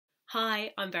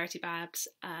Hi, I'm Verity Babs,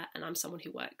 and I'm someone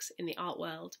who works in the art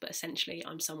world, but essentially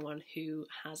I'm someone who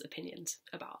has opinions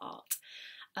about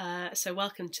art. So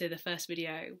welcome to the first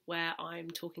video where I'm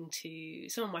talking to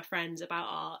some of my friends about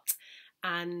art,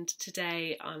 and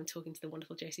today I'm talking to the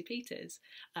wonderful Josie Peters.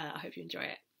 I hope you enjoy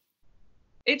it.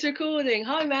 It's recording.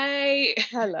 Hi, mate.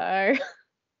 Hello.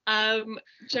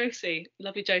 Josie,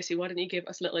 lovely Josie, why don't you give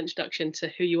us a little introduction to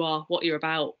who you are, what you're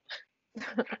about?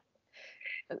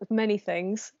 Many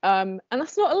things, and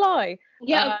that's not a lie.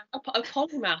 Yeah, a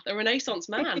polymath, a Renaissance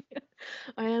man.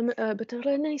 I am but a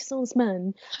Renaissance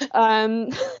man,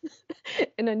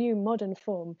 in a new modern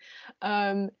form.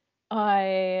 I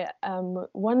am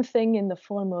one thing in the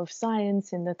form of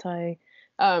science, in that I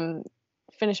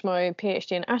finished my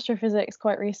PhD in astrophysics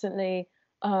quite recently.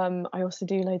 I also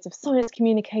do loads of science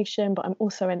communication, but I'm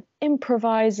also an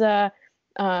improviser.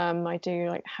 I do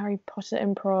like Harry Potter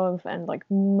improv and like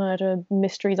murder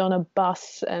mysteries on a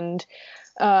bus, and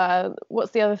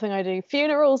what's the other thing I do?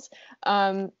 Funerals.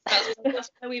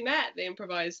 That's how we met, the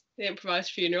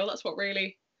improvised funeral. That's what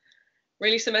really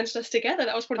cemented us together.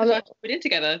 That was probably the first time we did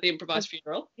together, the improvised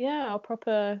funeral. Yeah, our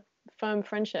proper firm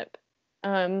friendship.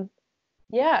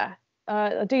 Yeah,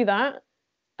 I do that,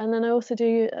 and then I also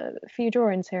do a few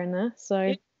drawings here and there. So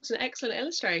yeah, it's an excellent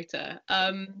illustrator.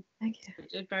 Thank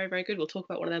you. Very, very good. We'll talk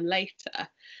about one of them later.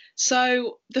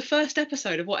 So the first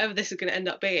episode of whatever this is going to end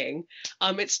up being,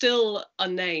 it's still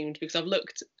unnamed because I've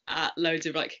looked at loads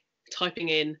of like typing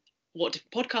in what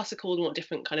different podcasts are called and what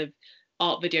different kind of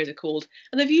art videos are called,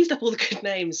 and they've used up all the good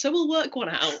names, so we'll work one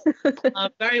out. I'm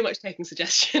very much taking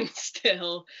suggestions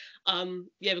still.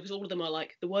 Yeah, because all of them are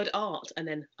like the word art and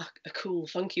then a cool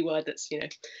funky word that's, you know,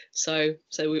 so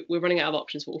we're running out of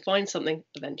options, but we'll find something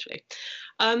eventually.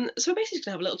 So we're basically just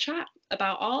gonna have a little chat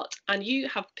about art, and you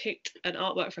have picked an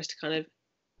artwork for us to kind of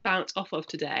bounce off of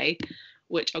today,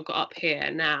 which I've got up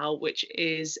here now, which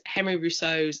is Henry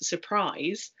Rousseau's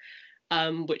Surprise,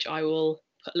 which I will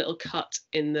put a little cut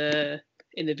in the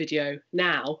video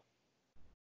now.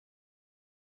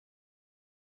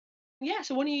 Yeah,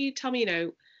 so why don't you tell me, you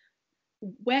know,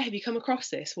 where have you come across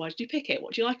this? Why did you pick it?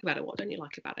 What do you like about it? What don't you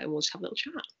like about it? And we'll just have a little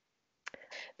chat.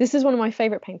 This is one of my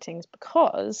favourite paintings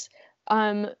because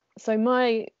so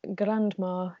my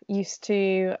grandma used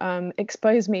to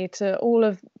expose me to all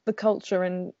of the culture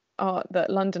and art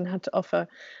that London had to offer.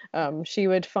 She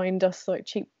would find us like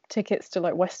cheap tickets to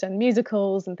like West End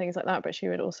musicals and things like that, but she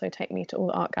would also take me to all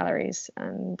the art galleries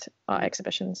and art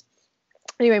exhibitions.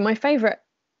 Anyway, my favourite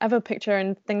ever picture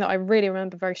and thing that I really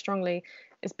remember very strongly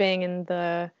is being in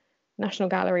the National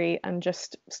Gallery and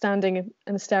just standing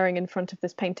and staring in front of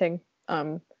this painting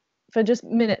for just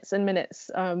minutes and minutes,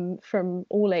 from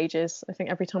all ages. I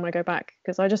think every time I go back,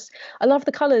 because I love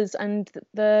the colours and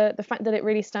the fact that it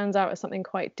really stands out as something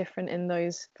quite different in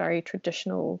those very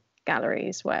traditional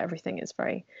galleries where everything is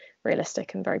very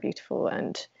realistic and very beautiful,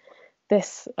 and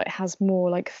this like has more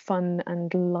like fun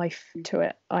and life to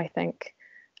it, I think.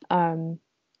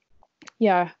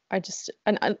 Yeah, I just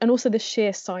and also the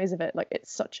sheer size of it, like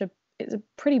it's a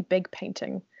pretty big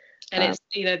painting, and it's,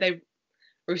 you know,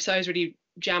 Rousseau's really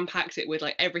jam-packed it with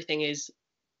like everything is,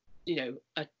 you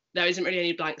know, there isn't really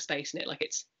any blank space in it. Like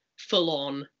it's full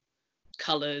on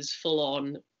colours, full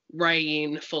on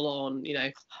rain, full on, you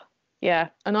know. Yeah,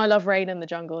 and I love rain in the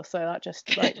jungle, so that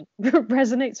just like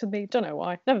resonates with me. Don't know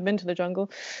why. Never been to the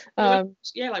jungle. Yeah,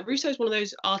 like Rousseau's one of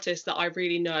those artists that I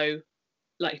really know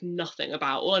like nothing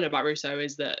about. All I know about Rousseau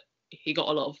is that he got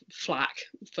a lot of flack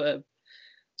for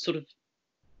sort of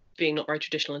being not very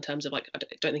traditional in terms of like, I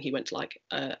don't think he went to like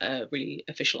a really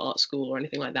official art school or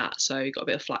anything like that, so he got a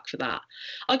bit of flack for that.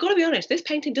 I gotta be honest, this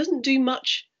painting doesn't do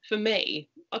much for me.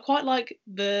 I quite like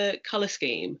the colour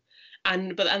scheme,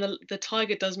 and the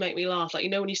tiger does make me laugh. Like, you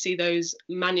know, when you see those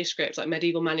manuscripts, like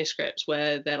medieval manuscripts,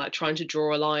 where they're like trying to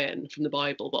draw a lion from the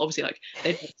Bible, but obviously like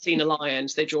they've seen a lion,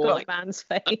 so they draw like a man's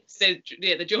face. They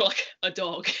draw like a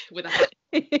dog with a hat.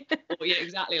 Or, yeah,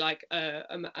 exactly, like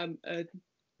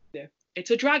yeah, it's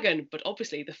a dragon, but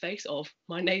obviously the face of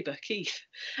my neighbour Keith.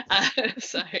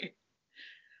 So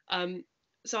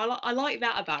I like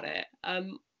that about it.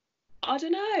 I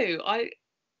don't know. I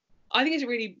think it's a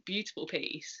really beautiful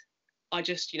piece. I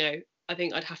just, you know, I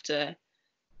think I'd have to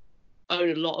own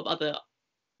a lot of other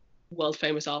world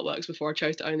famous artworks before I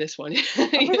chose to own this one.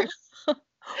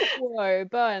 Whoa,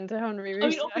 burn to Henry Rousseau. I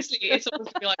mean, obviously, if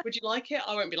someone's be like, "Would you like it?"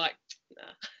 I won't be like,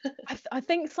 "Nah." I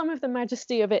think some of the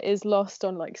majesty of it is lost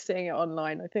on like seeing it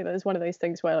online. I think that's one of those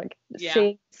things where like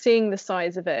seeing the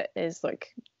size of it is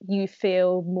like you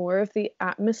feel more of the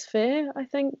atmosphere, I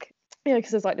think. Yeah,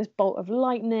 because there's like this bolt of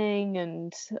lightning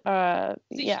and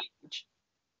huge.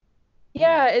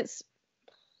 Yeah, it's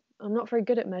I'm not very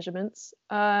good at measurements.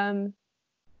 Probably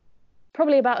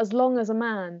about as long as a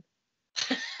man.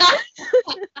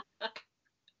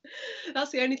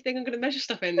 That's the only thing I'm going to measure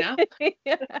stuff in now.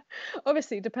 Yeah.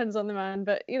 Obviously, it depends on the man,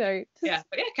 but Yeah,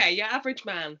 but okay, yeah, average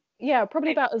man. Yeah,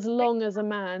 probably about as long as a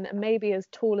man, and maybe as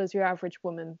tall as your average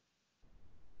woman.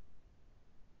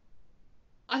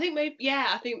 I think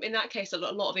I think in that case, a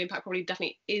lot of the impact probably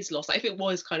definitely is lost. Like if it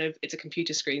was it's a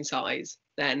computer screen size,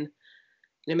 then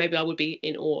maybe I would be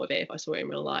in awe of it if I saw it in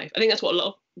real life. I think that's what a lot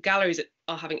of galleries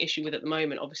are having issue with at the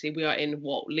moment. Obviously, we are in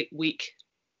week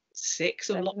 6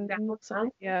 of lockdown.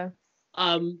 Yeah.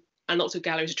 And lots of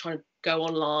galleries are trying to go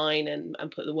online and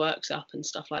put the works up and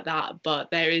stuff like that. But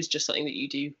there is just something that you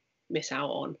do miss out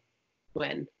on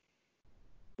when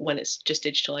it's just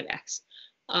digital, I guess.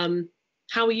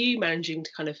 How are you managing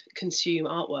to kind of consume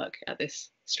artwork at this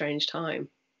strange time?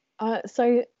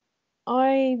 So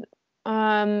I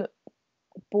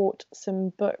bought some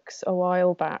books a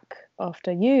while back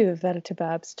after you, Verity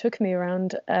Babs, took me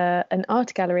around an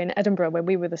art gallery in Edinburgh where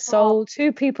we were the sole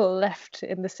 2 people left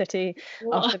in the city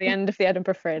after the end of the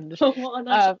Edinburgh Fringe. What a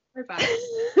nice throwback.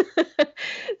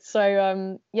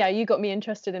 So yeah, you got me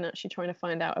interested in actually trying to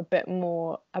find out a bit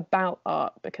more about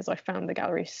art, because I found the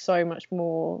gallery so much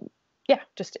more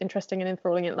just interesting and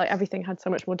enthralling. And like everything had so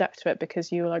much more depth to it,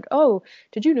 because you were like, oh,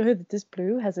 did you know that this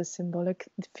blue has a symbolic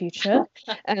future?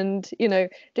 And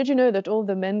did you know that all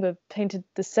the men were painted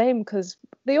the same because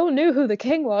they all knew who the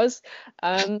king was?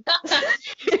 That's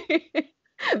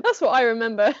what I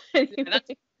remember. Yeah,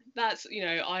 that's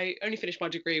I only finished my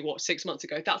degree 6 months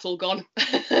ago. That's all gone.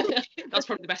 That's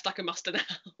probably the best I can muster now.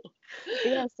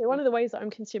 Yeah, so one of the ways that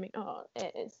I'm consuming art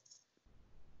is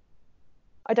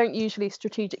I don't usually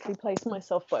strategically place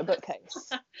myself by a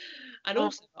bookcase. And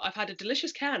also, I've had a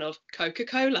delicious can of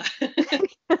Coca-Cola.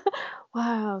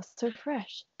 Wow, so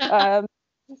fresh.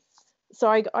 So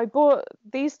I bought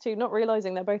these 2, not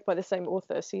realising they're both by the same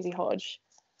author, Susie Hodge.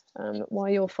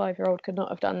 Why Your 5-Year-Old Could Not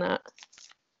Have Done That,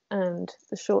 and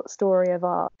The Short Story of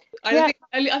Art. I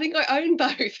think I own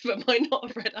both, but might not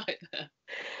have read either.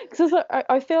 Because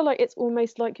I feel like it's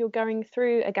almost like you're going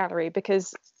through a gallery,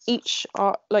 because each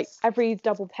art, like every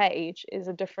double page, is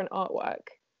a different artwork.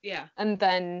 Yeah. And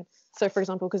then, so for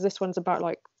example, because this one's about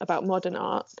modern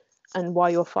art and why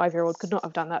your 5-year-old could not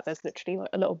have done that, there's literally like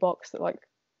a little box that like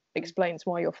explains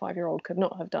why your 5-year-old could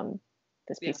not have done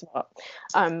this piece of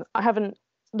art. I haven't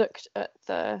looked at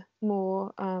the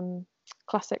more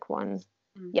classic one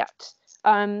yet.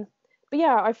 But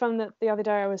yeah, I found that the other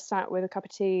day I was sat with a cup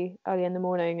of tea early in the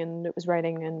morning and it was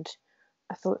raining, and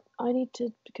I thought I need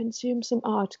to consume some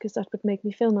art because that would make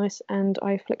me feel nice. And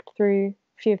I flicked through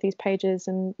a few of these pages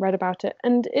and read about it,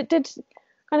 and it did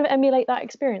kind of emulate that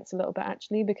experience a little bit,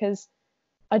 actually, because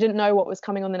I didn't know what was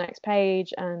coming on the next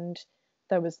page, and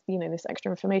there was this extra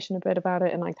information a bit about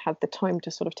it, and I had the time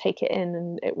to sort of take it in,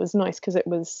 and it was nice because it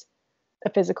was a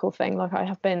physical thing. Like, I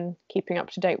have been keeping up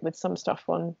to date with some stuff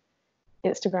on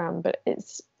Instagram, but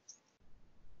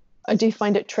I do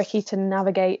find it tricky to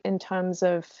navigate in terms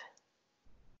of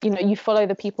you follow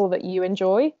the people that you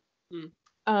enjoy,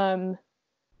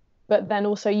 but then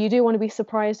also you do want to be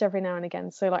surprised every now and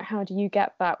again. So like, how do you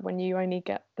get that when you only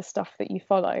get the stuff that you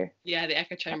follow? Yeah, the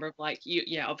echo chamber of like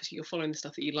obviously you're following the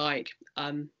stuff that you like,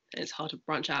 and it's hard to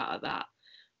branch out at that.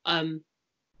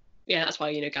 Yeah, that's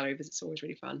why gallery visits are always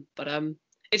really fun. But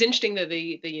it's interesting that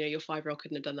the your 5-year-old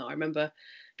couldn't have done that. I remember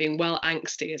being well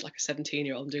angsty as like a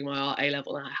 17-year-old and doing my art A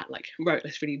level, and I had wrote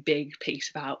this really big piece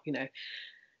about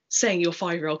saying your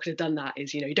 5-year-old could have done that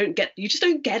is you just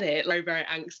don't get it. Like, very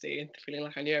angsty and feeling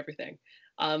like I knew everything.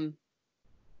 And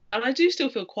I do still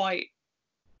feel quite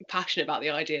passionate about the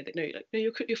idea that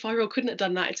your 5-year-old couldn't have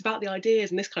done that. It's about the ideas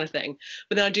and this kind of thing.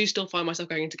 But then I do still find myself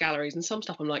going into galleries, and some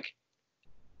stuff I'm like,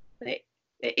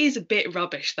 it is a bit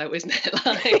rubbish though, isn't it?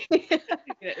 Like,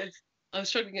 I'm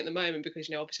struggling at the moment because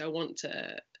obviously I want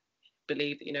to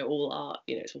believe that all art,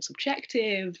 it's all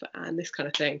subjective and this kind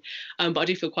of thing. But I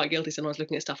do feel quite guilty sometimes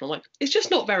looking at stuff and I'm like, it's just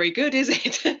not very good, is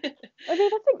it? I mean,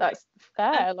 I think that's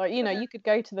fair. Like, you could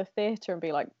go to the theatre and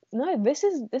be like, no, this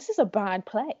is a bad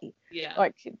play. Yeah.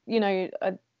 Like,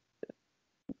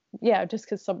 yeah, just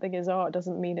because something is art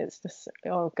doesn't mean it's just,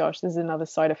 oh gosh, there's another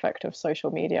side effect of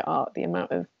social media art. The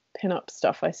amount of pin-up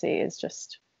stuff I see is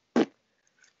just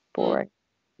boring.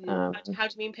 How do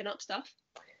you mean pin-up stuff?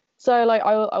 So like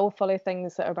I will follow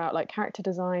things that are about like character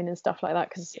design and stuff like that,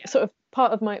 because sort of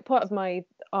part of my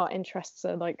art interests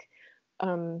are like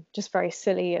just very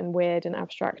silly and weird and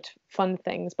abstract fun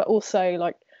things, but also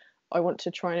like I want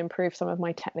to try and improve some of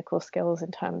my technical skills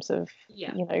in terms of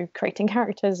creating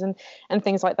characters and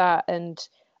things like that. And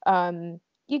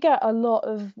you get a lot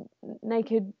of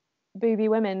naked booby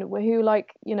women who,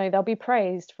 like, you know, they'll be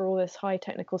praised for all this high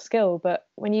technical skill, but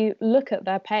when you look at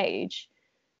their page,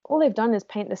 all they've done is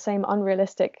paint the same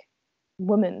unrealistic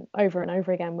woman over and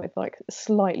over again with like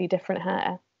slightly different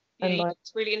hair. Yeah, And like,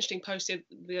 it's really interesting posted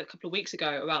a couple of weeks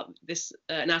ago about this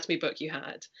anatomy book you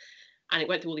had, and it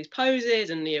went through all these poses,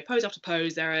 and pose after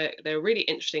pose, there are really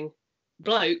interesting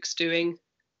blokes doing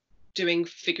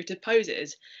figurative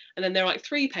poses, and then there are like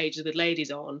 3 pages with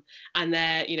ladies on, and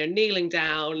they're kneeling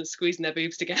down and squeezing their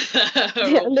boobs together,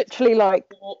 yeah, literally like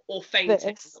or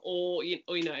fainting, this. or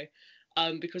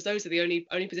because those are the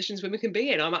only positions women can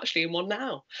be in. I'm actually in one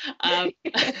now. And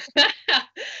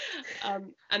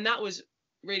that was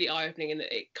really eye-opening, and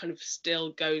it kind of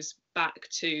still goes back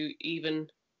to even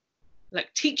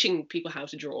like teaching people how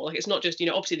to draw. Like, it's not just,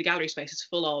 obviously the gallery space is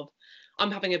full of, I'm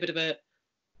having a bit of a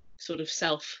sort of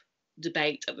self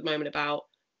debate at the moment about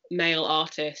male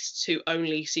artists who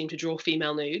only seem to draw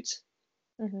female nudes.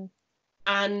 Mm-hmm.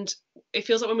 And it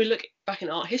feels like when we look back in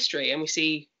art history and we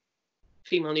see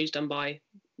female nudes done by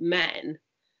men,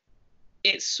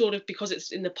 it's sort of because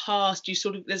it's in the past, there's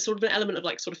sort of an element of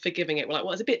like sort of forgiving it. We're like,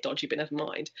 well, it's a bit dodgy, but never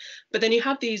mind. But then you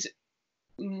have these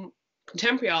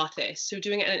contemporary artists who are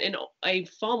doing it in a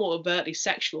far more overtly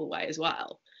sexual way as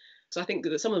well. So I think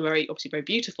that some of them are obviously very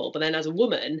beautiful, but then as a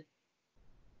woman,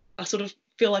 I sort of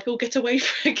feel like, oh, get away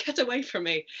from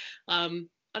me. I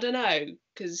don't know,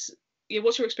 because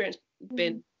what's your experience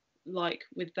been like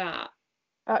with that?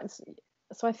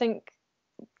 So I think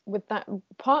with that,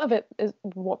 part of it is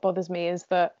what bothers me is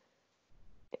that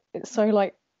it's so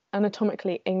like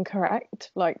anatomically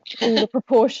incorrect. Like all the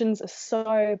proportions are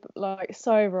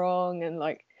so wrong, and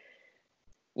like,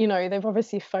 they've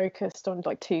obviously focused on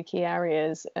like 2 key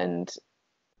areas, and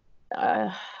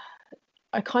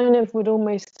I kind of would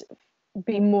almost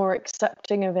be more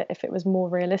accepting of it if it was more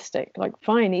realistic. Like,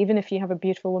 fine, even if you have a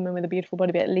beautiful woman with a beautiful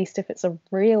body, but at least if it's a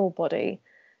real body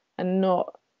and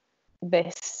not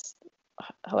this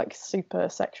like super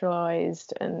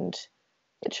sexualized and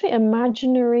literally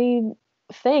imaginary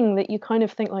thing that you kind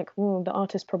of think like, oh, the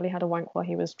artist probably had a wank while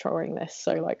he was drawing this,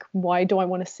 so like, why do I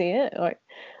want to see it? Like,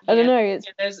 I don't know.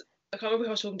 I can't remember who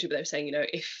I was talking to, but they were saying,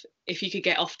 if you could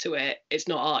get off to it, it's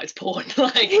not art, it's porn.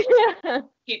 Like,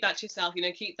 keep that to yourself.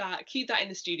 Keep that in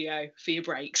the studio for your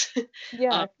breaks.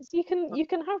 Yeah, because you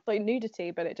can have like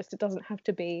nudity, but it doesn't have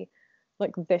to be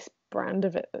like this brand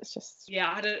of it. That's just. Yeah,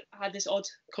 I had this odd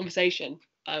conversation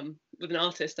with an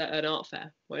artist at an art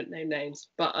fair. Won't name names,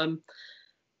 but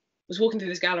was walking through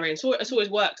this gallery and saw his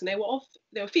works, and they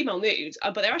were female nudes,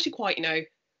 but they're actually quite,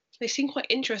 they seemed quite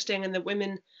interesting, and the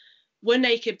women were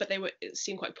naked, but it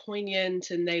seemed quite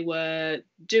poignant, and they were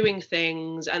doing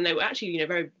things, and they were actually,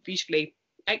 very beautifully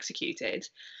executed.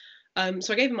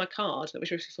 So I gave him my card,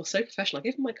 which makes me feel so professional. I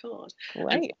gave him my card.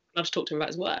 Great. And I just talked to him about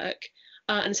his work,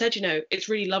 and said, it's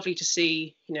really lovely to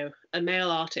see, a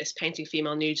male artist painting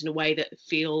female nudes in a way that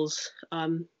feels,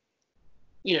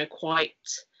 quite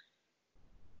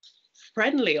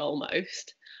friendly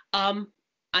almost. And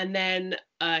then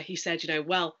he said,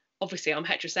 well, obviously I'm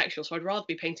heterosexual, so I'd rather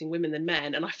be painting women than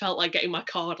men. And I felt like getting my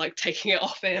card, like taking it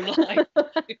off him, like,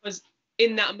 because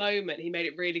in that moment he made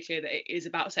it really clear that it is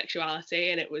about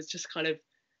sexuality, and it was just kind of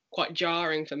quite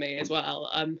jarring for me as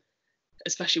well,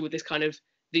 especially with this kind of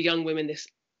the young women this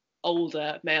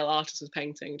older male artist was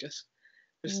painting, just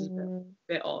a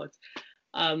bit odd.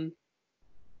 But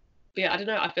yeah, I don't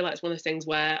know, I feel like it's one of those things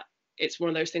where it's one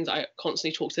of those things I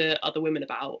constantly talk to other women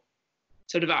about.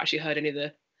 So I've actually heard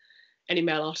any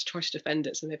male artist try to defend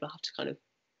it, so maybe I'll have to kind of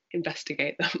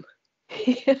investigate them.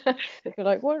 Yeah. You're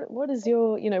like, what is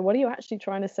your, what are you actually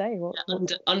trying to say?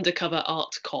 Undercover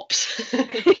art cops.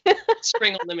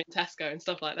 Spring on them in Tesco and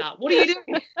stuff like that. What are you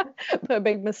doing? Put a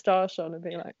big moustache on and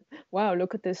be like, wow,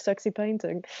 look at this sexy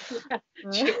painting.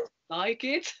 Yeah. Like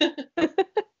it?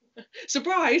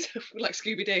 Surprise! Like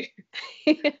Scooby-Doo.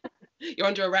 Yeah. You're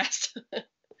under arrest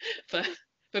for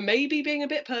maybe being a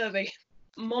bit pervy.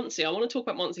 Monty, I want to talk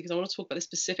about Monty because I want to talk about this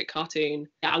specific cartoon.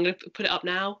 Yeah, I'm going to put it up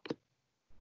now.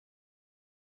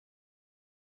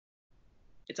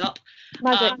 It's up.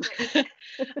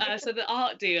 So the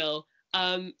art deal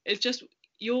is just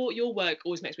your work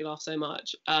always makes me laugh so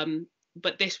much.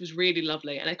 But this was really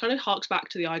lovely, and it kind of harks back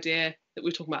to the idea that we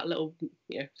were talking about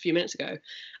a few minutes ago,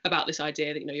 about this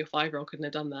idea that your 5-year-old couldn't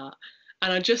have done that.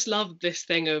 And I just love this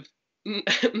thing of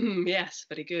yes,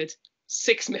 very good,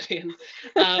 6 million.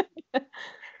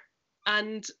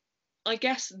 And I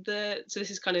guess so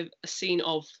this is kind of a scene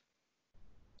of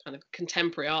kind of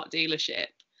contemporary art dealership.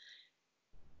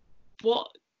 What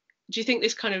do you think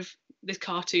this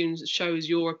cartoon shows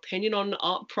your opinion on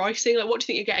art pricing? Like, what do you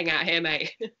think you're getting at here,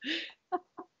 mate?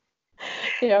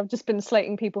 Yeah, I've just been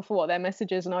slating people for what their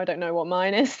message is, and I don't know what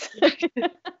mine is.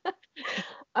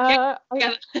 I,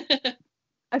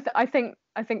 I think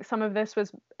some of this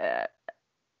was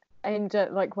aimed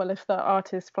at, like, well, if the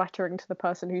art is flattering to the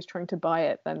person who's trying to buy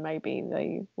it, then maybe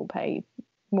they will pay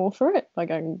more for it. Like,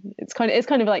 it's kind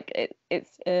of like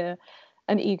it's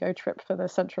an ego trip for the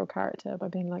central character by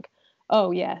being like,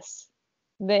 oh yes,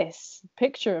 this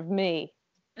picture of me,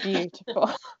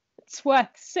 beautiful. It's worth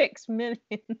 6 million.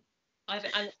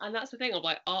 And that's the thing of,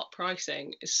 like, art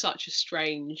pricing is such a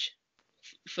strange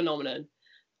phenomenon.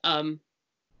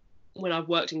 When I've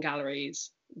worked in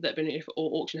galleries that have been,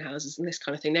 or auction houses and this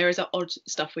kind of thing, there is that odd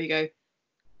stuff where you go,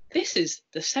 this is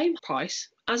the same price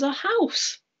as a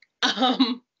house.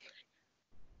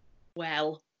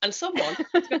 Well, and someone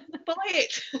is going to buy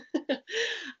it.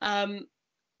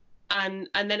 And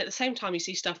then at the same time, you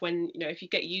see stuff when, if you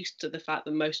get used to the fact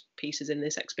that most pieces in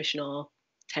this exhibition are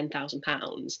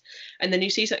 £10,000, and then you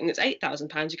see something that's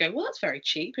 £8,000, you go, well, that's very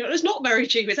cheap. It's not very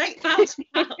cheap. It's £8,000.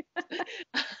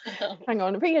 Hang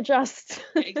on, readjust.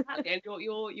 Exactly, and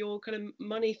your kind of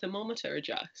money thermometer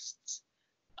adjusts.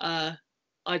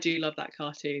 I do love that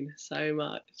cartoon so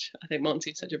much. I think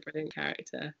Monty's such a brilliant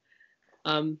character.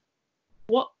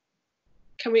 What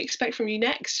can we expect from you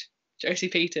next, Josie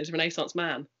Peters, Renaissance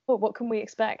Man? Oh, what can we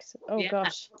expect? Oh, yeah.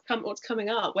 Gosh. What's coming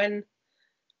up? When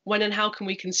and how can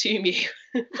we consume you?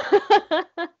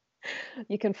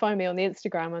 You can find me on the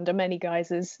Instagram under many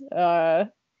guises.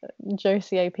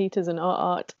 Josie Peters and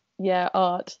art. Yeah,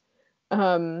 art.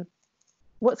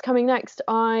 What's coming next?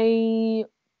 I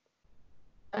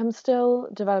am still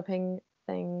developing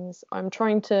things. I'm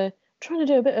trying to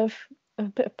do a bit of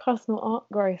personal art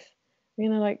growth.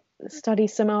 Like, study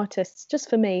some artists just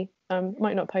for me.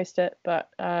 Might not post it, but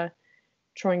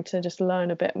trying to just learn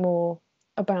a bit more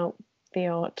about the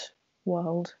art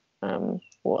world,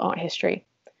 or art history.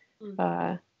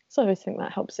 So I think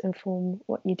that helps inform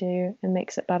what you do and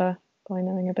makes it better by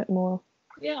knowing a bit more.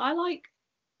 Yeah,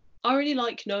 I really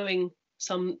like knowing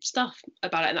some stuff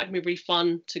about it, and that can be really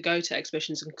fun to go to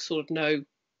exhibitions and sort of know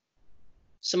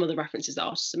some of the references that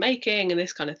artists are making and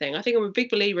this kind of thing. I think I'm a big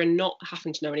believer in not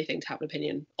having to know anything to have an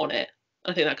opinion on it.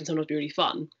 I think that can sometimes be really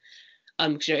fun.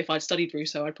 Because if I'd studied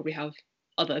Rousseau, I'd probably have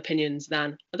other opinions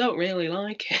than, I don't really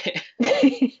like it.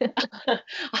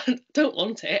 I don't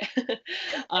want it.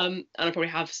 And I probably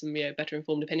have some better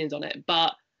informed opinions on it.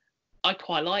 But I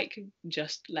quite like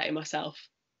just letting myself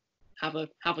have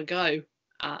a go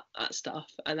at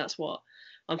stuff, and that's what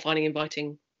I'm finding,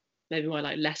 inviting maybe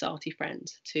my less arty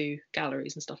friends to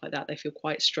galleries and stuff like that. They feel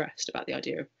quite stressed about the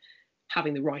idea of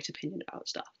having the right opinion about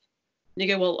stuff. And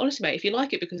you go, well, honestly, mate, if you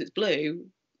like it because it's blue,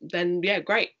 then yeah,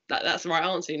 great. That's the right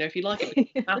answer. If you like it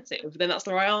because it's massive, then that's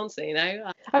the right answer.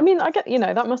 I mean, I get,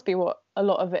 that must be what a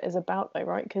lot of it is about, though,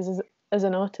 right? Because as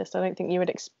an artist, I don't think you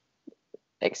would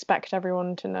expect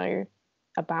everyone to know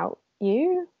about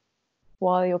you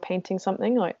while you're painting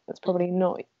something. Like, that's probably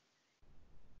not.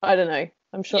 I don't know.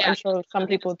 I'm sure some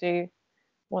people do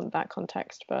want that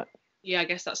context, but yeah, I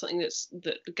guess that's something that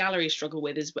the galleries struggle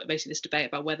with, is basically this debate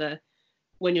about whether,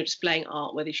 when you're displaying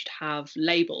art, whether you should have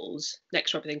labels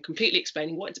next to everything, completely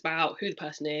explaining what it's about, who the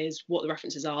person is, what the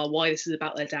references are, why this is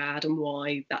about their dad, and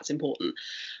why that's important.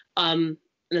 And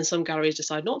then some galleries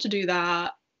decide not to do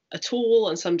that at all,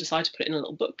 and some decide to put it in a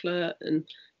little booklet, and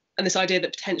this idea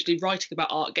that potentially writing about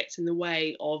art gets in the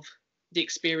way of the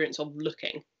experience of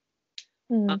looking.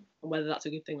 Whether that's a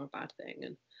good thing or a bad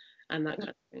thing, and that kind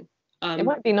of thing. It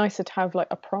might be nicer to have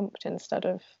a prompt instead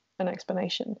of an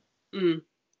explanation.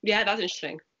 Yeah, that's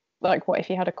interesting. Like, what if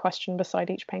you had a question beside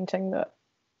each painting that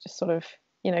just sort of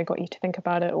got you to think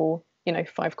about it, or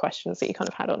 5 questions that you kind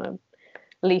of had on a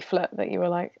leaflet that you were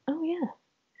like, oh yeah,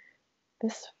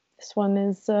 this one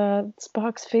is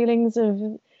sparks feelings of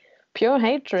pure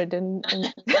hatred and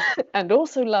and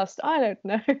also lust. I don't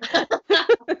know.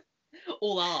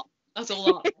 All art. That's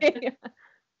all art. Yeah.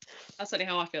 That's certainly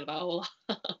how I feel about all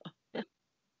art.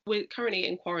 We're currently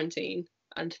in quarantine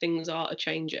and things are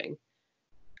changing.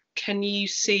 Can you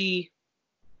see,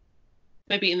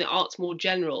 maybe in the arts more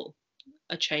general,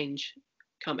 a change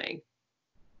coming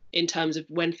in terms of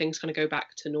when things kind of go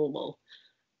back to normal?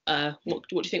 What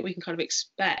do you think we can kind of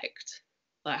expect?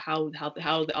 Like how the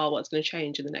art world's going to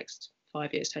change in the next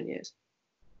 5 years, 10 years?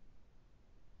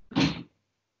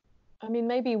 I mean,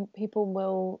 maybe people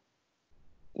will,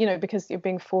 because you're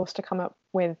being forced to come up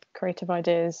with creative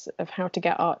ideas of how to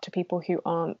get art to people who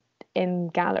aren't in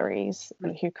galleries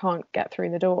and who can't get through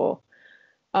the door.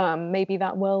 Maybe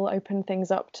that will open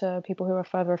things up to people who are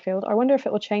further afield. I wonder if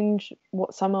it will change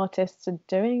what some artists are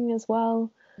doing as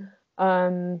well,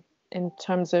 in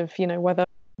terms of, whether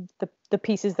the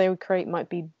pieces they would create might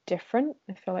be different.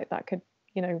 I feel like that could,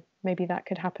 maybe that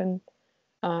could happen.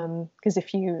 Because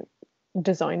if you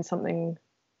design something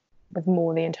with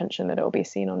more the intention that it will be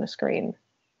seen on the screen,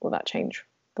 will that change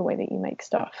the way that you make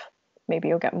stuff? Maybe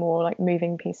you'll get more like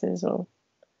moving pieces or.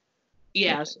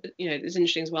 Yeah, it's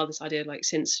interesting as well, this idea of like,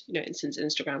 since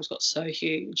Instagram's got so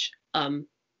huge,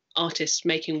 artists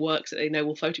making works that they know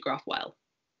will photograph well,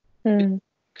 because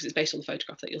it's based on the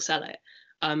photograph that you'll sell it,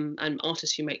 and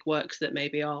artists who make works that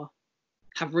maybe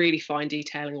have really fine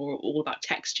detailing or all about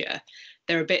texture,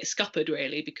 they're a bit scuppered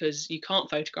really, because you can't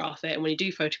photograph it, and when you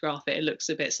do photograph it, it looks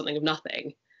a bit something of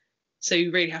nothing. So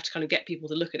you really have to kind of get people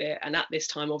to look at it, and at this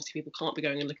time obviously people can't be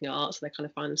going and looking at art, so they kind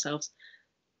of find themselves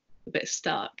a bit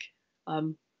stuck. But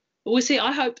we'll see.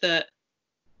 I hope that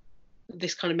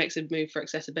this kind of makes a move for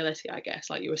accessibility, I guess,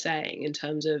 like you were saying, in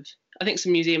terms of, I think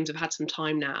some museums have had some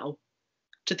time now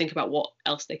to think about what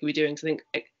else they could be doing. So I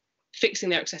think fixing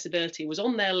their accessibility was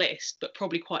on their list, but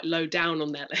probably quite low down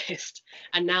on their list.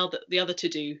 And now that the other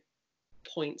to-do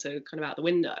points are kind of out the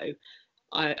window,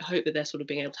 I hope that they're sort of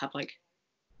being able to have like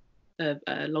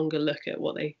a longer look at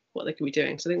what they could be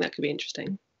doing. So I think that could be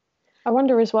interesting. I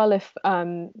wonder as well if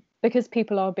because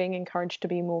people are being encouraged to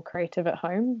be more creative at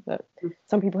home, that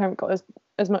some people haven't got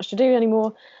as much to do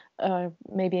anymore,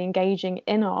 maybe engaging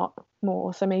in art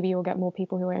more. So maybe you'll get more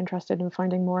people who are interested in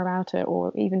finding more about it,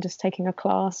 or even just taking a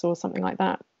class or something like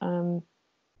that.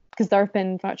 Because there have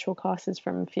been virtual classes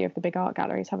from a few of the big art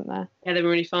galleries, haven't there? Yeah, they've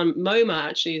been really fun. MoMA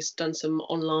actually has done some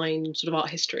online sort of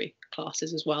art history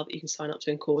classes as well that you can sign up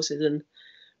to in courses, and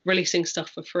releasing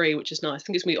stuff for free, which is nice. I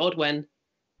think it's going to be odd when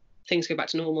things go back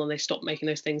to normal and they stop making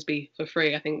those things be for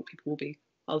free. I think people will be,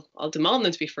 I'll demand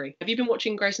them to be free. Have you been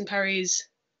watching Grayson Perry's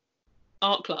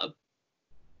art club?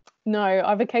 No,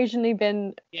 I've occasionally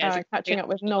been catching up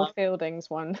with Noel Fielding's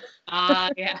one.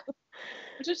 Yeah.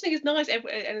 I just think it's nice, and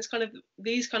it's kind of,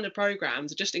 these kind of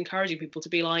programs are just encouraging people to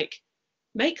be like,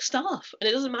 make stuff, and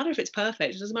it doesn't matter if it's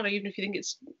perfect. It doesn't matter even if you think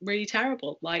it's really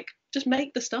terrible. Like, just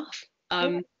make the stuff.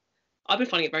 I've been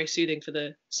finding it very soothing for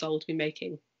the soul to be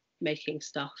making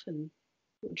stuff and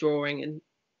drawing, and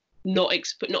not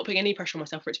putting any pressure on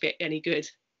myself for it to be any good,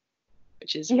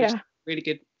 which is really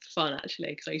good fun actually,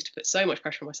 because I used to put so much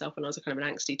pressure on myself when I was a kind of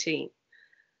an angsty teen,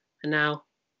 and now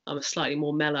I'm a slightly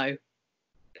more mellow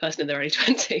person in their early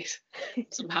 20s,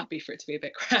 so I'm happy for it to be a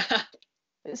bit crap.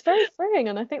 It's very freeing,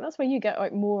 and I think that's where you get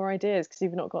like more ideas, because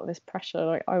you've not got this pressure.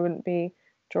 Like, I wouldn't be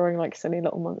drawing like silly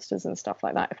little monsters and stuff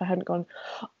like that if I hadn't gone,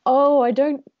 oh, I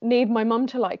don't need my mum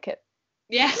to like it.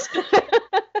 Yes.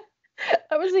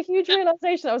 That was a huge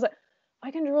realization. I was like,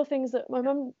 I can draw things that my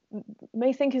mum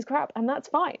may think is crap, and that's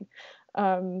fine.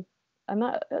 And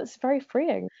that's very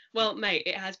freeing. Well, mate,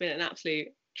 it has been an absolute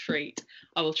treat.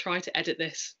 I will try to edit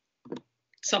this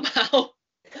somehow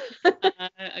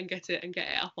and get it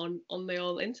up on the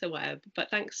old interweb. But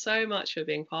thanks so much for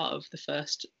being part of the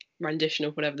first rendition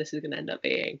of whatever this is going to end up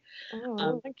being.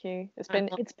 Thank you.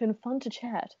 It's been fun to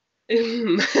chat.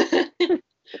 I'm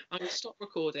going to stop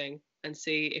recording and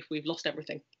see if we've lost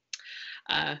everything.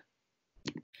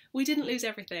 We didn't lose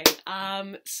everything.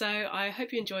 So I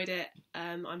hope you enjoyed it.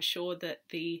 I'm sure that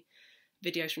the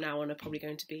videos from now on are probably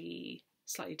going to be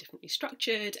slightly differently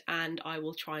structured, and I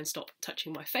will try and stop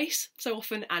touching my face so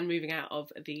often and moving out of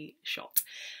the shot.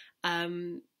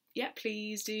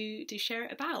 Please do share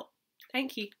it about.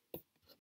 Thank you.